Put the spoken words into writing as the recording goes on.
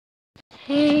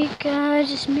Hey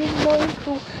guys, it's me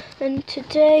Michael, and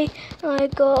today I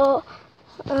got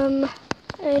a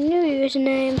new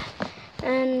username,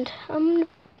 and I'm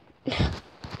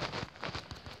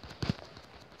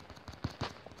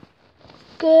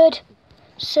good.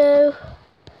 So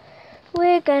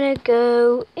we're gonna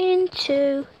go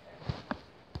into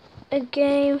a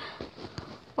game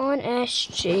on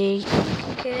SG.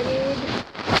 Get in.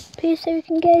 Please say we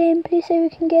can get in. Please say we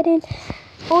can get in.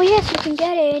 Oh yes, we can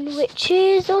get in, which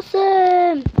is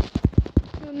awesome.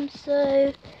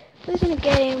 So we're gonna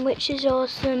get in, which is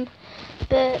awesome.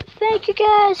 But thank you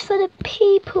guys for the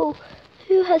people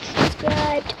who have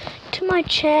subscribed to my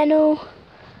channel.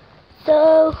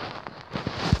 So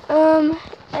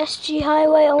SG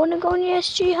Highway. I wanna go on the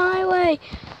SG Highway.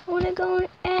 I wanna go on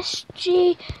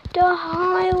SG the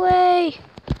Highway.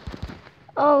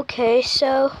 Okay,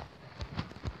 so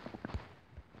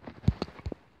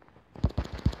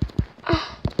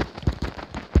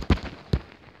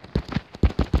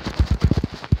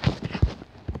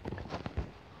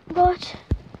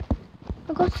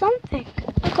I got something.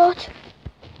 I got.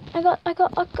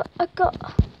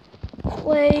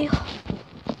 Wait.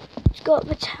 It's got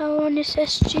the tower on this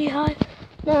SG high.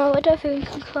 No, I don't think we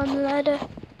can climb the ladder.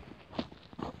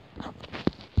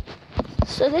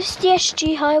 So this is the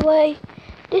SG highway.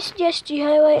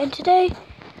 And today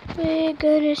we're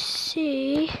gonna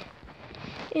see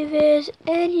if there's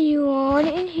anyone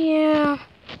in here.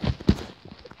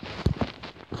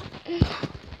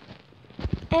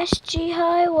 SG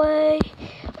highway.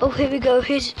 Oh, here we go.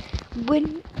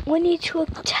 We need to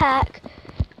attack.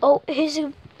 Oh, here's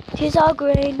our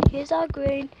green. This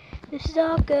is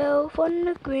our girl from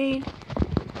the green.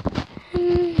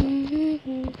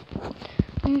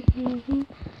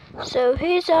 So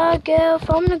here's our girl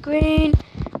from the green.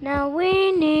 Now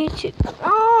we need to.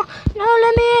 Oh no!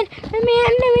 Let me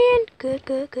in.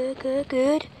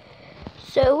 Good.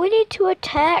 So we need to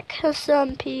attack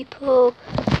some people.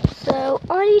 So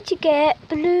I need to get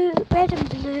red and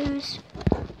blues.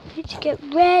 So I need to get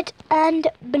red and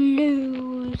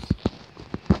blues.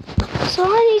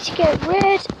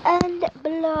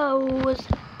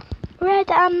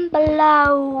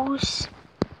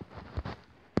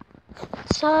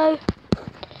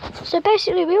 So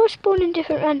basically we all spawn in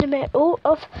different random areas. Oh,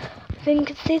 I think I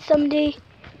can see somebody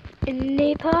in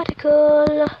the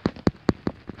particle.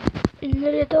 In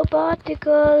the little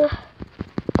particle.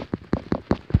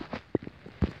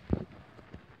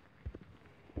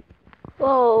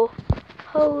 Whoa,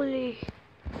 holy.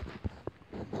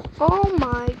 Oh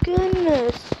my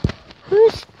goodness.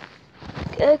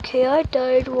 Okay, I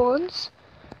died once,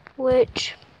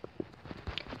 which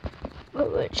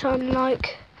I'm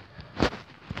like,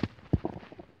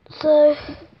 so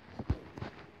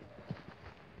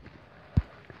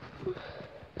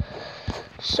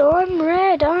I'm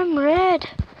red.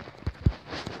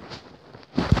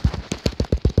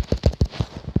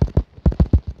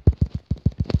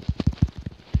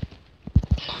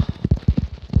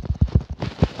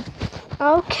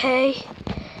 Okay,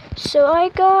 so I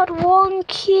got 1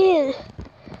 kill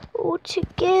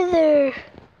altogether.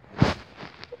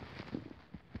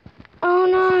 Oh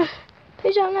no,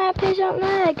 please don't lag.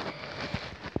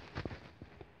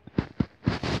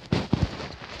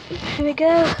 Here we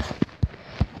go.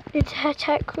 Need to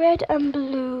attack red and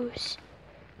blues.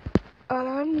 And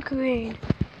I'm green.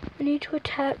 I need to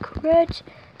attack red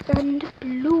and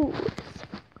blues.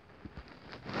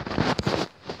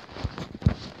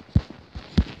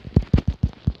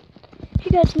 Hey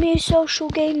guys, me social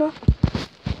gamer.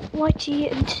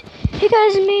 Whitey and hey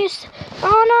guys, me.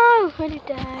 Oh no, I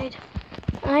died.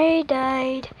 I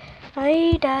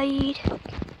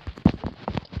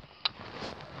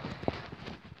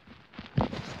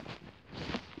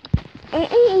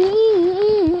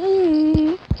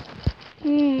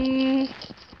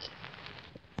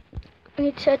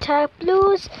need to attack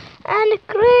blues and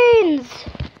greens.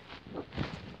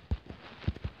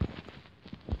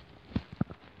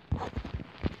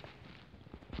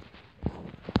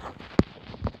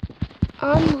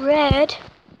 I'm red.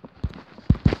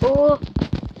 Oh,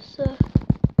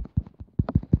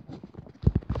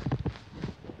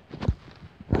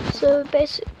 so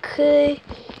basically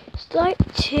it's like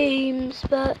teams,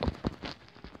 but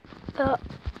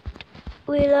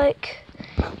we like,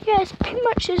 yeah, it's pretty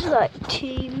much as like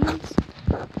teams,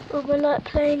 or we're like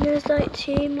playing as like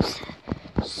teams.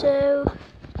 So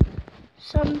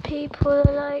some people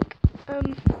are like,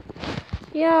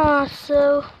 yeah,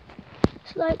 so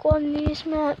it's like one of these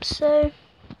maps. So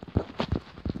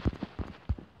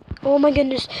oh my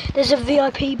goodness, there's a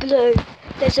VIP blue.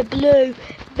 There's a blue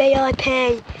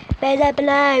VIP. There's a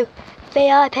blue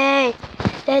VIP.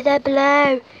 There's a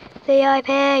blue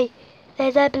VIP.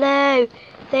 There's a blue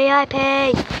VIP.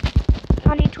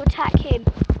 I need to attack him.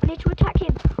 I need to attack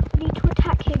him. I need to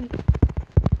attack him.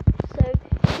 So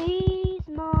he's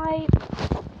my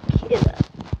killer.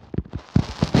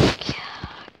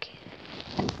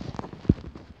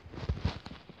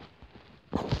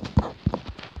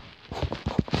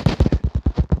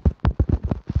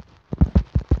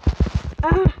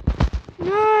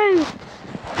 No.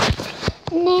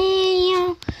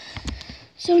 No.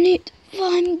 So I need to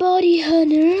find Body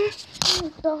Hunter.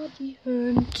 Body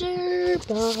Hunter.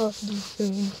 Body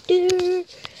Hunter.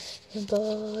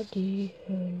 Body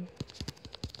Hunter.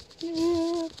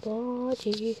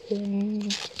 Body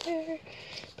Hunter.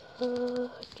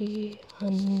 Body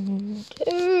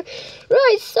Hunter.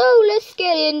 Right, so let's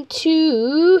get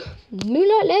into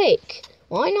Moonlight Lake.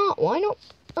 Why not? Why not?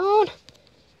 Oh,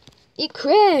 it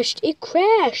crashed. It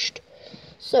crashed.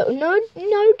 So no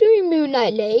doing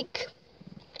Moonlight Lake.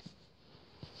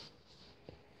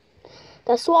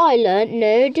 That's what I learned.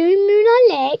 No doing Moonlight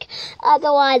Lake.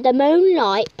 Otherwise the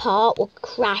Moonlight part will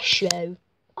crash you.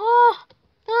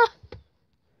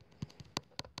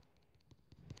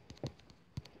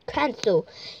 Cancel.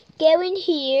 Go in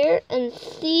here and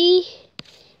see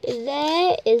if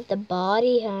there is the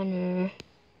Body Hunter.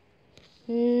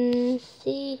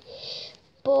 See,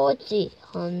 Body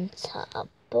Hunter.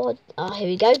 Here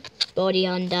we go. Body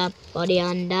Hunter. Body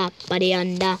Hunter. Body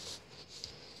Hunter.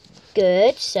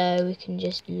 Good. So we can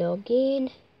just log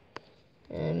in.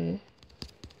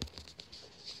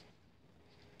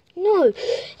 No,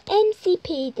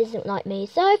 MCP doesn't like me.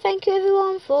 So thank you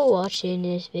everyone for watching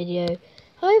this video.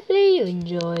 Hopefully you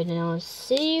enjoyed, and I'll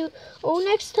see you all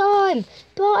next time.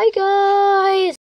 Bye guys.